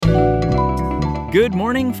Good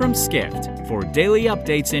morning from Skift. For daily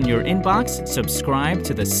updates in your inbox, subscribe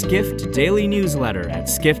to the Skift Daily newsletter at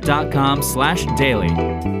skift.com/daily.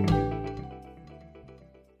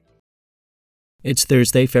 It's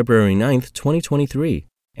Thursday, February 9th, 2023.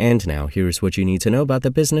 And now here's what you need to know about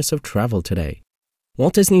the business of travel today.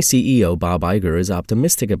 Walt Disney CEO Bob Iger is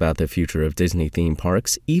optimistic about the future of Disney theme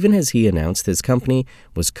parks, even as he announced his company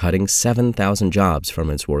was cutting 7,000 jobs from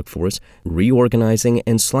its workforce, reorganizing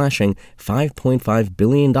and slashing $5.5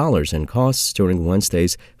 billion in costs during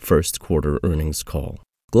Wednesday's first quarter earnings call.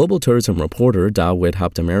 Global tourism reporter Dawit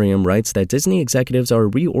Habtemariam writes that Disney executives are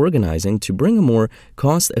reorganizing to bring a more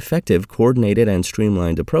cost-effective, coordinated, and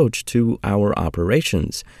streamlined approach to our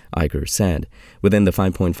operations, Iger said. Within the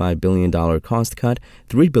 $5.5 billion cost cut,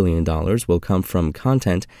 $3 billion will come from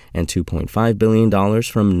content and $2.5 billion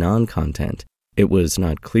from non-content. It was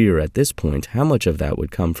not clear at this point how much of that would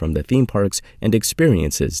come from the theme parks and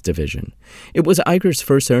experiences division. It was Iger's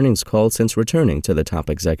first earnings call since returning to the top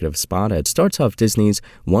executive spot at starts off Disney's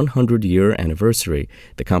 100-year anniversary.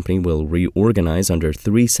 The company will reorganize under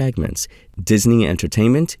three segments: Disney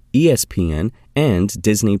Entertainment, ESPN, and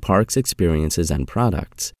Disney Parks Experiences and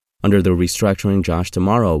Products. Under the restructuring, Josh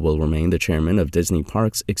D'Amaro will remain the chairman of Disney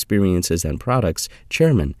Parks Experiences and Products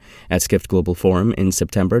chairman. At Skift Global Forum in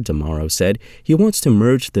September, D'Amaro said he wants to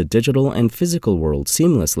merge the digital and physical world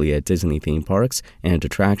seamlessly at Disney theme parks and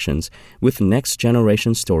attractions with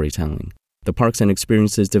next-generation storytelling. The Parks and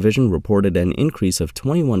Experiences division reported an increase of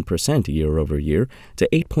 21% year-over-year to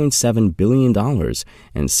 $8.7 billion,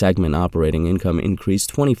 and segment operating income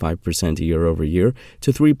increased 25% year-over-year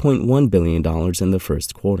to $3.1 billion in the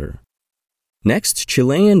first quarter. Next,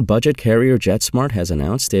 Chilean budget carrier JetSmart has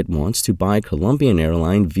announced it wants to buy Colombian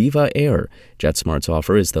airline Viva Air. JetSmart's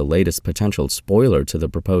offer is the latest potential spoiler to the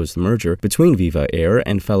proposed merger between Viva Air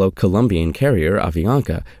and fellow Colombian carrier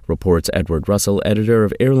Avianca, reports Edward Russell, editor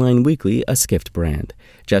of Airline Weekly, a Skift brand.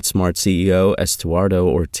 JetSmart CEO Estuardo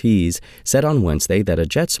Ortiz said on Wednesday that a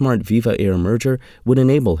JetSmart Viva Air merger would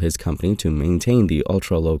enable his company to maintain the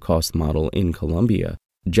ultra-low-cost model in Colombia.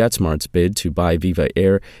 JetSmart's bid to buy Viva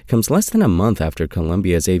Air comes less than a month after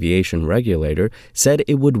Colombia's aviation regulator said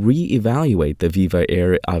it would re-evaluate the Viva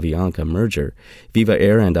Air-Avianca merger. Viva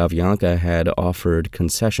Air and Avianca had offered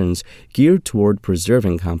concessions geared toward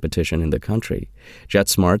preserving competition in the country.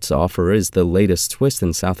 JetSmart's offer is the latest twist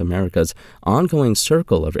in South America's ongoing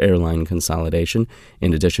circle of airline consolidation.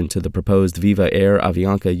 In addition to the proposed Viva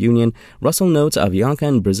Air-Avianca union, Russell notes Avianca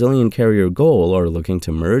and Brazilian carrier Gol are looking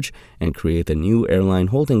to merge and create the new airline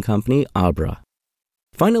holding company Abra.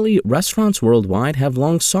 Finally, restaurants worldwide have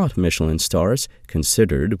long sought Michelin stars,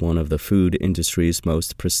 considered one of the food industry's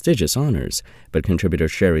most prestigious honors. But contributor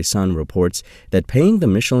Sherry Sun reports that paying the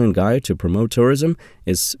Michelin Guide to promote tourism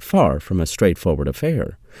is far from a straightforward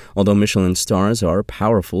affair. Although Michelin stars are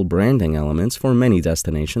powerful branding elements for many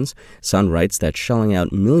destinations, Sun writes that shelling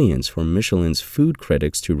out millions for Michelin's food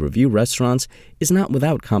critics to review restaurants is not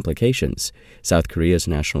without complications. South Korea's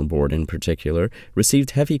national board, in particular,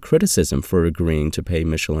 received heavy criticism for agreeing to pay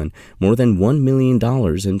Michelin more than $1 million in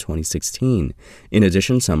 2016. In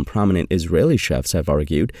addition, some prominent Israeli chefs have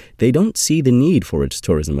argued they don't see the need for its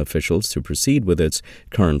tourism officials to proceed with its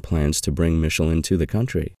current plans to bring Michelin to the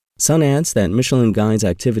country. Sun adds that Michelin Guide's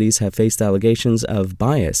activities have faced allegations of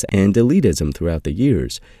bias and elitism throughout the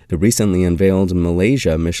years. The recently unveiled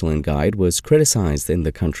Malaysia Michelin Guide was criticized in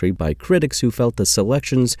the country by critics who felt the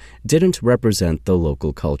selections didn't represent the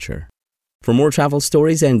local culture. For more travel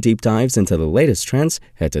stories and deep dives into the latest trends,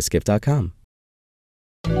 head to skift.com.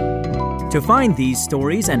 To find these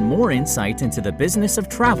stories and more insight into the business of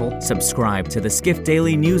travel, subscribe to the Skift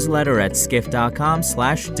Daily newsletter at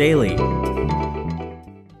skift.com/daily.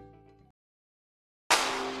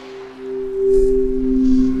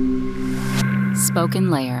 Spoken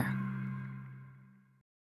Layer.